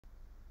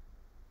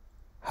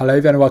Hello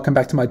there and welcome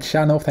back to my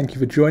channel. Thank you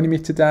for joining me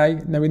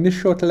today. Now in this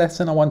short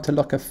lesson I want to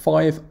look at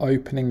 5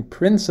 opening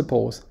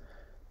principles.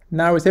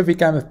 Now as every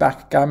game of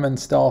backgammon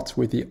starts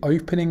with the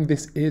opening,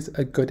 this is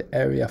a good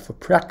area for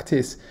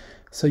practice.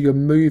 So you're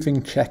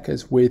moving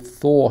checkers with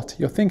thought.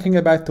 You're thinking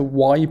about the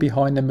why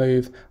behind the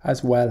move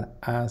as well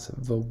as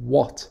the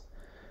what.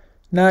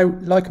 Now,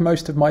 like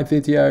most of my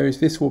videos,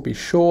 this will be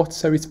short,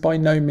 so it's by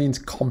no means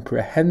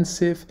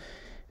comprehensive.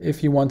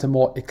 If you want a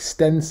more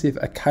extensive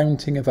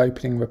accounting of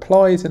opening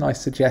replies, then I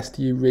suggest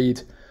you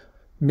read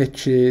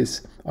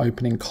Mitch's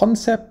opening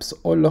concepts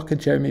or look at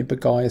Jeremy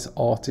Beguy's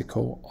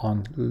article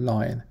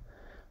online.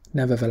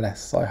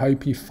 Nevertheless, I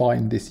hope you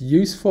find this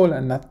useful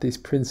and that these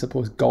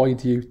principles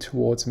guide you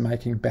towards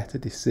making better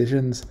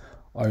decisions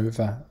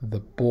over the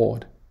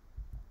board.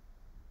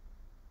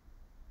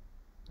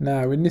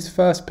 Now in this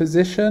first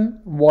position,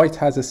 white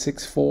has a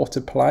 6-4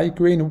 to play.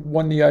 Green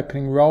won the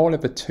opening roll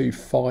of a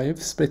 2-5,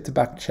 split the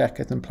back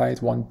checkers and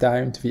plays one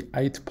down to the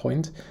 8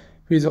 point.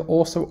 These are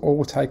also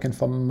all taken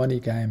from money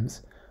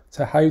games.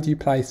 So how do you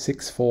play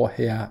 6-4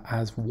 here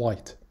as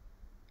white?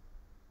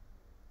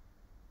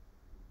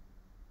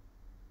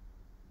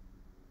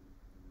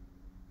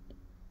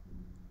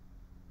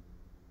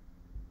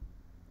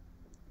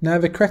 Now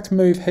the correct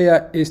move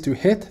here is to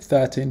hit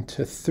 13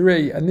 to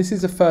 3, and this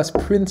is the first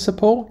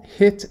principle,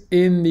 hit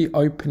in the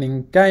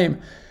opening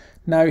game.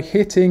 Now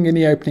hitting in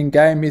the opening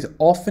game is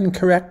often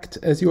correct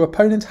as your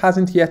opponent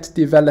hasn't yet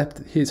developed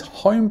his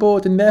home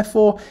board, and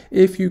therefore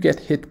if you get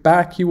hit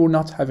back you will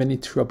not have any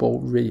trouble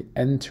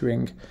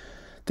re-entering.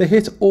 The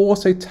hit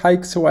also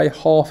takes away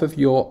half of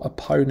your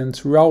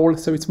opponent's roll,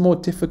 so it's more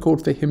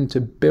difficult for him to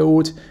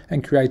build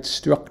and create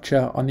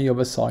structure on the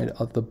other side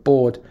of the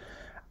board.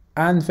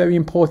 And very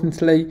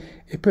importantly,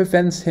 it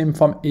prevents him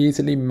from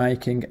easily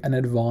making an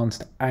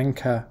advanced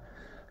anchor.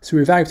 So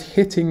without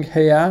hitting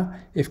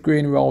here, if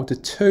green rolled a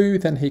 2,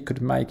 then he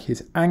could make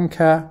his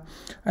anchor,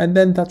 and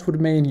then that would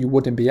mean you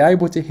wouldn't be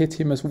able to hit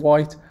him as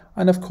white,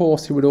 and of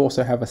course he would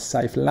also have a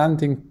safe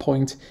landing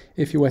point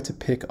if you were to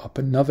pick up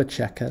another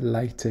checker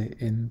later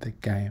in the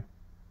game.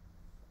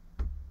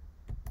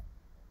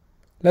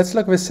 Let's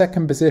look at the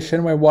second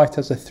position where white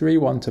has a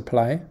 3-1 to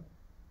play.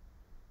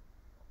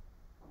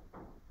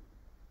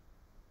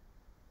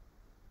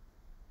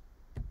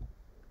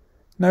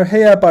 Now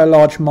here by a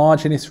large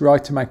margin it's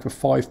right to make the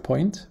 5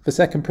 point. The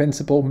second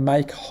principle,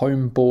 make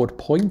home board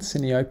points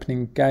in the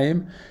opening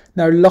game.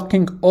 Now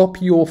locking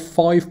up your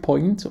 5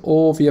 point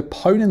or the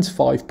opponent's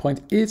 5 point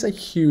is a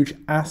huge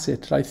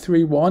asset. Like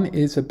 3-1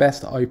 is the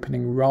best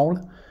opening roll.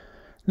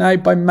 Now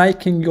by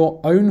making your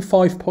own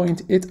 5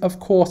 point, it of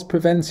course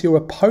prevents your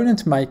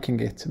opponent making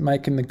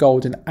the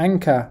golden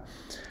anchor.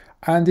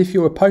 And if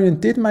your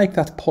opponent did make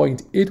that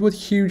point, it would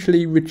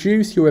hugely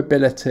reduce your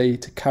ability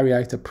to carry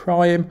out a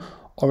prime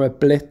or a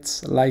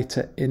blitz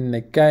later in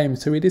the game.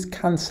 So it is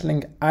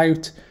cancelling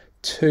out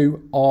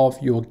 2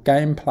 of your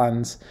game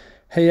plans.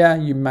 Here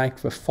you make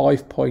the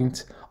 5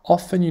 point.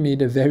 Often you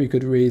need a very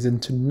good reason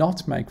to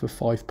not make the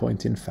 5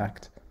 point in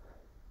fact.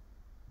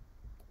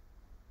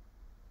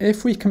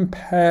 If we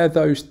compare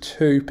those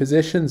 2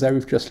 positions that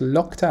we've just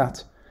looked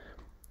at,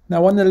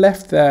 now on the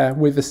left there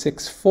with the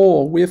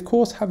 6-4, we of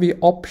course have the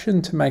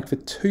option to make the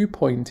 2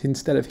 point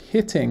instead of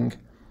hitting.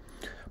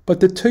 But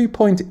the 2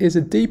 point is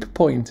a deep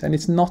point and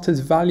it's not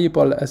as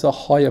valuable as a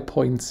higher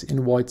points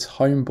in white's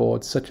home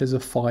board, such as a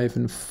 5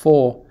 and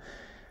 4.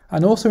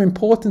 And also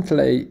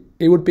importantly,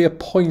 it would be a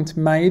point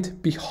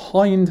made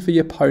behind the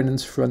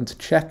opponent's front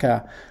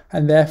checker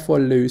and therefore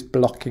lose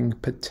blocking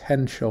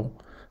potential.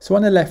 So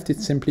on the left,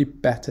 it's simply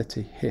better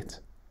to hit.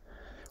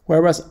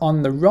 Whereas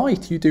on the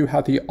right, you do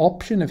have the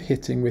option of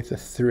hitting with a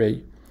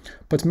 3.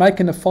 But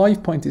making a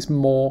 5 point is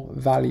more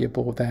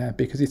valuable there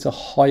because it's a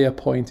higher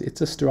point,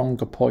 it's a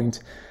stronger point,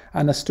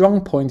 and a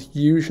strong point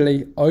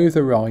usually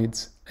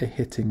overrides a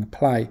hitting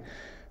play.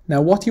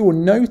 Now what you will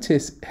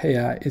notice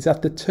here is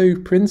that the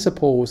 2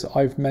 principles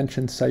I've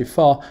mentioned so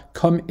far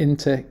come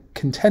into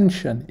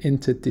contention,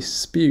 into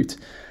dispute.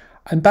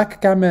 And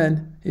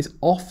backgammon is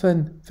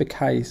often the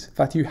case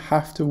that you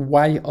have to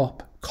weigh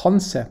up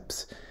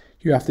concepts.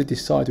 You have to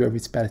decide whether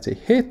it's better to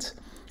hit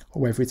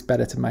or whether it's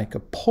better to make a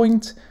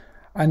point,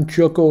 and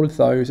juggle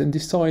those and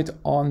decide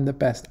on the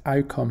best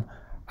outcome.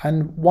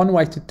 And one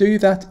way to do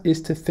that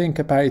is to think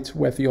about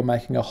whether you're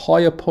making a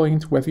higher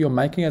point, whether you're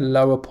making a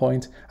lower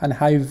point, and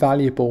how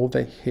valuable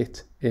the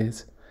hit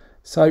is.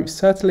 So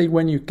certainly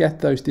when you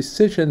get those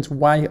decisions,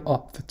 weigh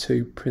up the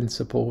 2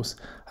 principles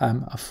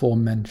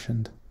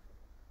aforementioned.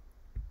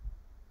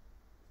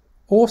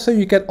 Also,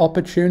 you get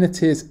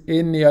opportunities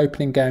in the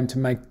opening game to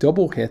make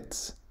double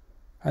hits.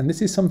 And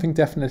this is something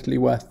definitely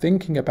worth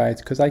thinking about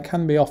because they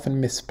can be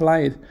often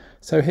misplayed.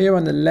 So here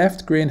on the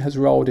left, green has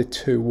rolled a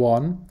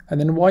 2-1 and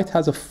then white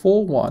has a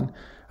 4-1.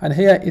 And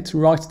here it's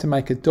right to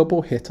make a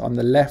double hit on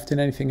the left and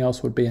anything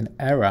else would be an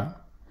error.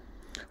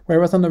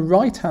 Whereas on the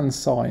right hand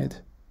side,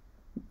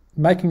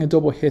 making a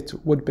double hit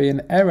would be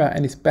an error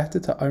and it's better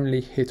to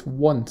only hit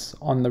once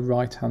on the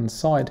right hand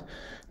side.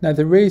 Now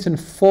the reason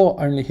for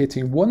only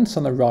hitting once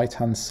on the right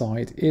hand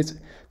side is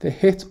the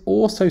hit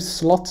also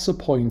slots a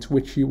point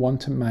which you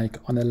want to make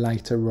on a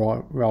later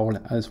roll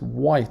as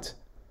white.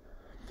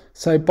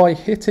 So by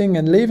hitting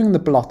and leaving the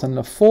blot on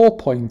the 4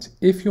 point,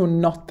 if you're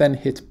not then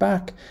hit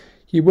back,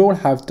 you will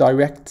have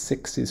direct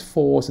 6s,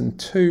 4s and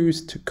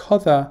 2s to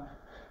cover,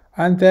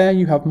 and there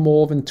you have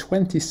more than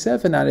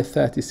 27 out of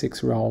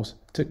 36 rolls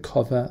to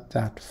cover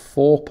that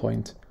 4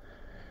 point.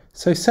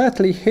 So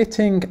certainly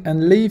hitting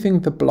and leaving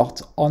the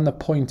blot on the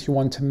point you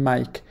want to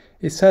make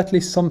is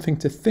certainly something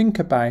to think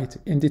about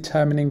in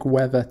determining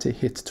whether to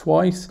hit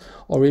twice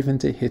or even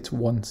to hit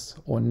once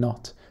or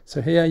not.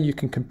 So here you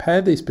can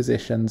compare these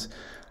positions,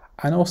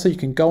 and also you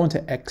can go onto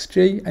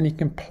XG and you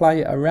can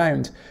play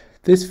around.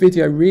 This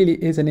video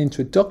really is an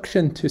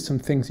introduction to some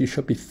things you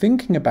should be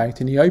thinking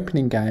about in the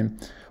opening game.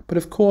 But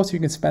of course you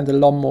can spend a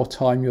lot more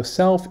time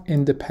yourself,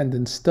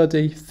 independent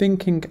study,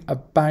 thinking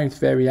about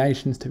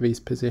variations to these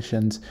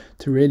positions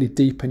to really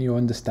deepen your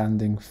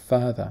understanding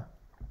further.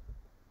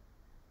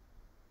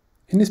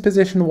 In this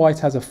position, white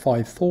has a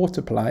 5-4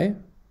 to play.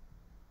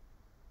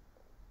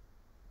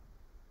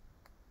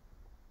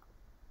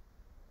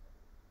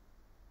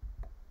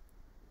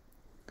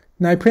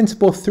 Now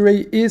principle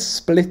 3 is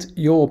split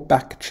your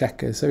back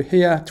checkers. So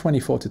here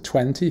 24 to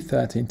 20,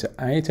 13 to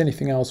 8,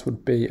 anything else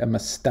would be a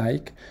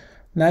mistake.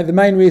 Now the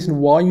main reason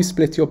why you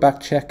split your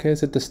back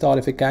checkers at the start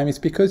of a game is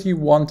because you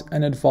want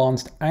an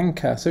advanced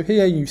anchor. So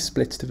here you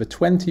split to the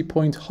 20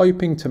 point,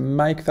 hoping to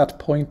make that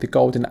point the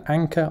golden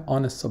anchor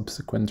on a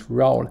subsequent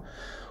roll.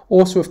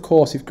 Also of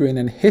course if green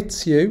then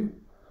hits you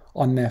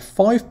on their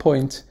 5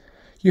 point,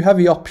 you have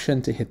the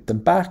option to hit them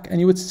back and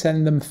you would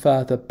send them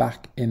further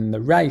back in the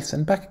race.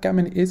 And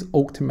backgammon is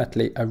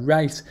ultimately a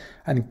race,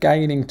 and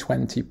gaining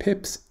 20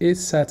 pips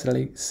is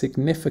certainly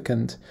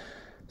significant.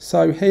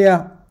 So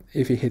here,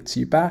 if he hits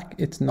you back,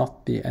 it's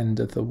not the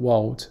end of the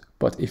world.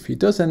 But if he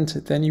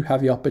doesn't, then you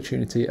have the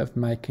opportunity of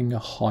making a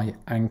high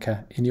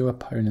anchor in your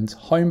opponent's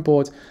home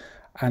board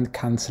and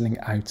cancelling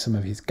out some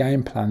of his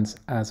game plans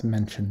as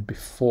mentioned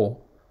before.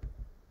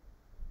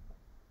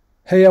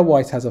 Here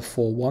white has a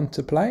 4-1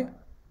 to play.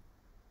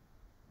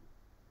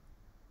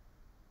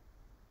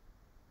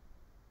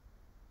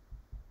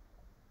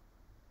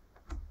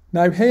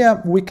 Now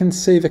here we can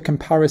see the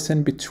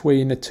comparison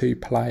between the two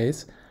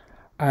players,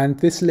 and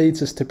this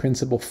leads us to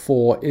principle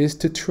 4, is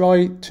to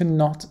try to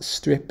not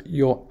strip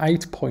your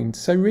 8 point.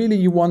 So really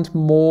you want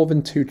more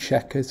than 2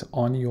 checkers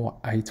on your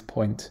 8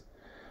 point.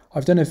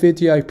 I've done a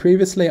video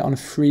previously on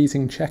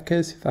freezing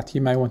checkers that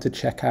you may want to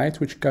check out,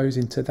 which goes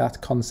into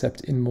that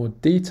concept in more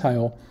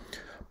detail.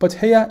 But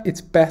here it's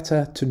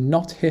better to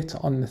not hit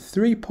on the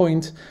 3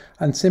 point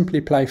and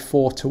simply play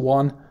 4 to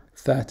 1,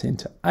 13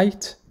 to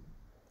 8.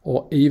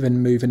 Or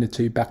even moving the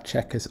 2 back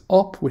checkers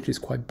up, which is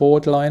quite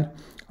borderline.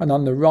 And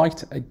on the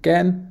right,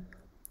 again,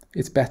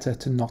 it's better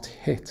to not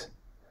hit.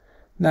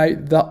 Now,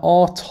 there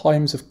are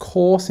times, of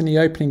course, in the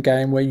opening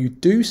game where you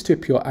do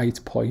strip your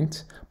 8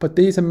 point, but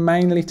these are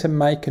mainly to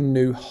make a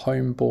new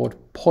home board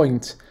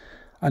point.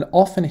 And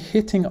often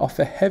hitting off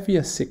a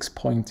heavier 6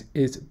 point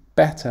is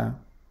better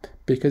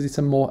because it's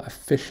a more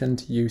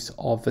efficient use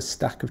of the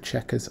stack of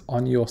checkers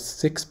on your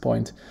 6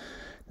 point.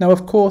 Now,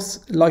 of course,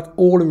 like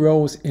all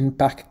rules in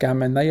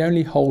backgammon, they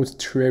only hold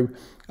true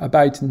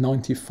about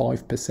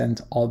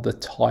 95% of the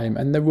time,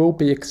 and there will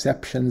be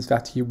exceptions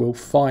that you will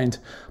find,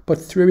 but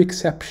through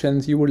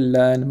exceptions you will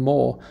learn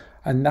more,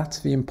 and that's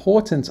the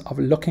importance of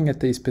looking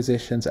at these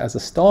positions as a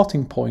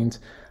starting point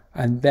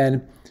and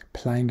then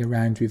playing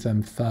around with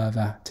them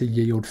further to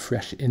yield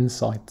fresh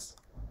insights.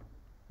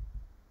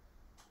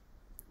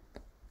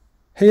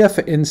 Here,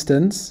 for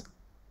instance,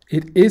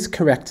 it is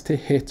correct to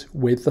hit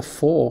with the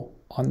 4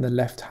 on the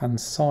left hand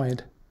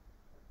side.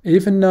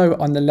 Even though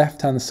on the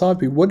left hand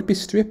side we would be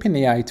stripping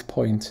the 8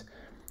 point,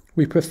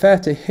 we prefer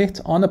to hit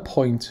on a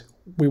point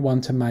we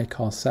want to make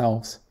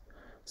ourselves.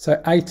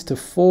 So 8 to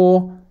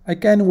 4,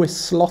 again we're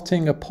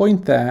slotting a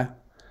point there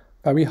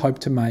that we hope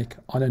to make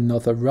on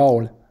another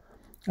roll.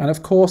 And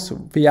of course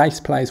the ace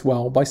plays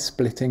well by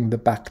splitting the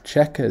back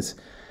checkers.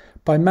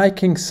 By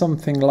making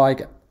something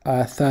like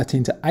a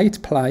 13 to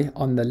 8 play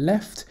on the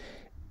left,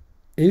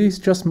 it is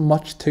just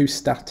much too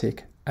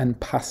static and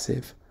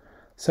passive.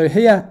 So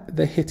here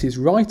the hit is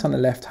right on the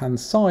left hand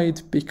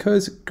side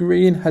because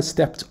green has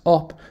stepped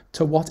up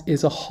to what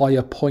is a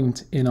higher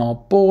point in our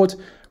board,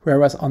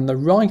 whereas on the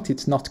right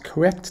it's not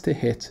correct to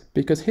hit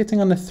because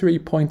hitting on the 3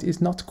 point is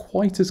not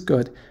quite as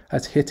good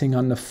as hitting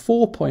on the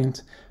 4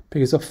 point,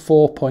 because a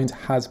 4 point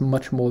has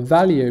much more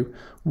value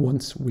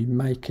once we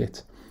make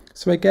it.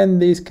 So again,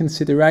 these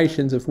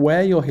considerations of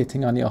where you're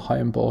hitting on your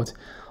home board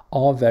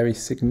are very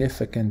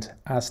significant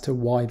as to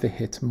why the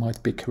hit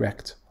might be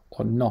correct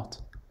or not.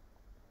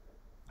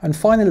 And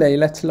finally,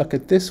 let's look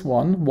at this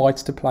one,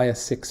 white's to play a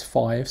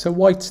 6-5. So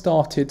white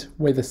started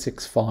with a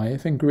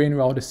 6-5 and green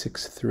rolled a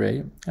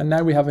 6-3, and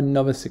now we have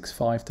another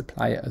 6-5 to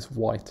play as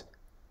white.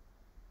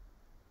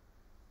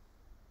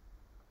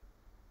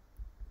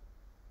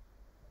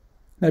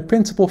 Now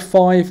principle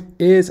 5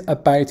 is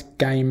about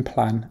game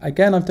plan.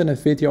 Again, I've done a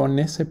video on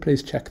this, so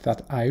please check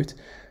that out.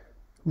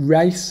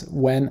 Race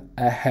when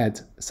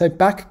ahead. So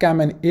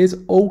backgammon is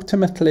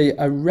ultimately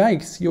a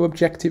race. Your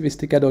objective is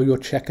to get all your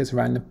checkers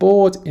around the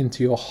board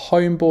into your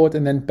home board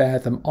and then bear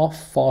them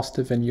off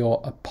faster than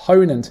your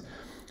opponent.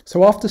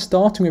 So after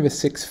starting with a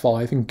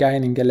 6-5 and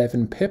gaining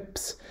 11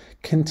 pips,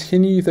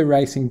 continue the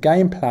racing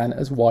game plan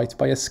as white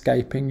by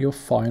escaping your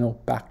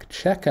final back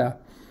checker.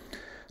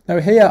 Now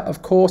here,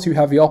 of course, you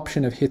have the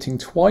option of hitting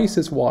twice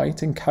as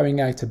white and carrying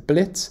out a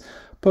blitz,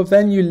 but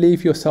then you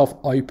leave yourself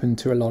open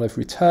to a lot of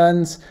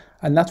returns,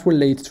 and that will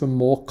lead to a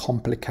more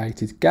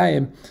complicated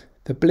game.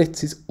 The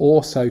blitz is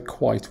also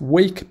quite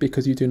weak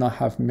because you do not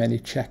have many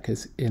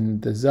checkers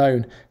in the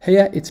zone.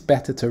 Here it's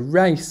better to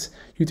race.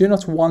 You do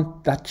not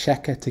want that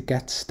checker to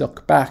get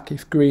stuck back.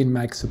 If green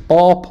makes a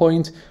bar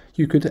point,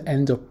 you could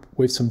end up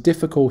with some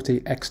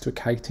difficulty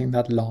extricating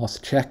that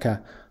last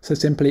checker. So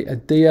simply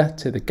adhere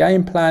to the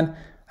game plan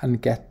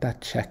and get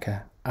that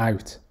checker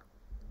out.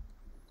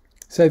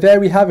 So there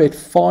we have it,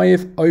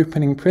 5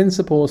 opening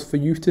principles for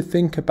you to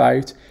think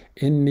about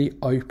in the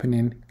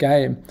opening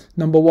game.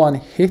 Number 1,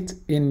 hit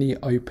in the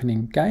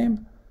opening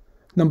game.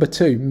 Number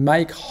 2,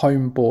 make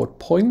home board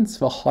points,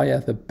 the higher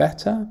the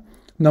better.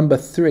 Number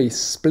 3,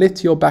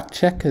 split your back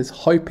checkers,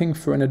 hoping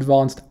for an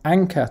advanced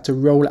anchor to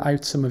roll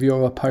out some of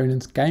your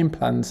opponent's game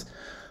plans.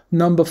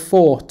 Number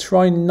 4,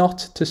 try not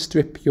to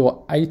strip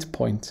your 8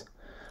 point.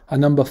 And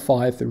number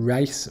 5,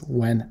 race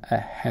when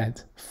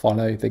ahead,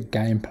 follow the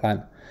game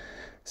plan.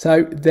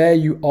 So there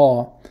you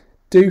are.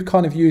 Do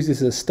kind of use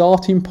this as a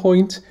starting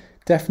point.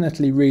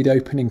 Definitely read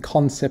Opening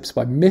Concepts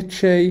by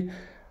Mitchie,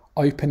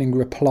 Opening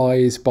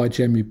Replies by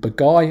Jeremy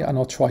Bagai, and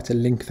I'll try to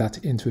link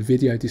that into a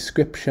video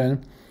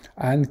description.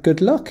 And good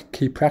luck.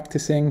 Keep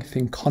practicing.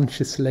 Think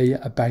consciously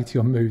about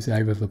your moves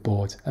over the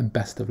board, and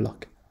best of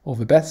luck. All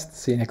the best.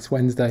 See you next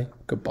Wednesday.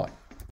 Goodbye.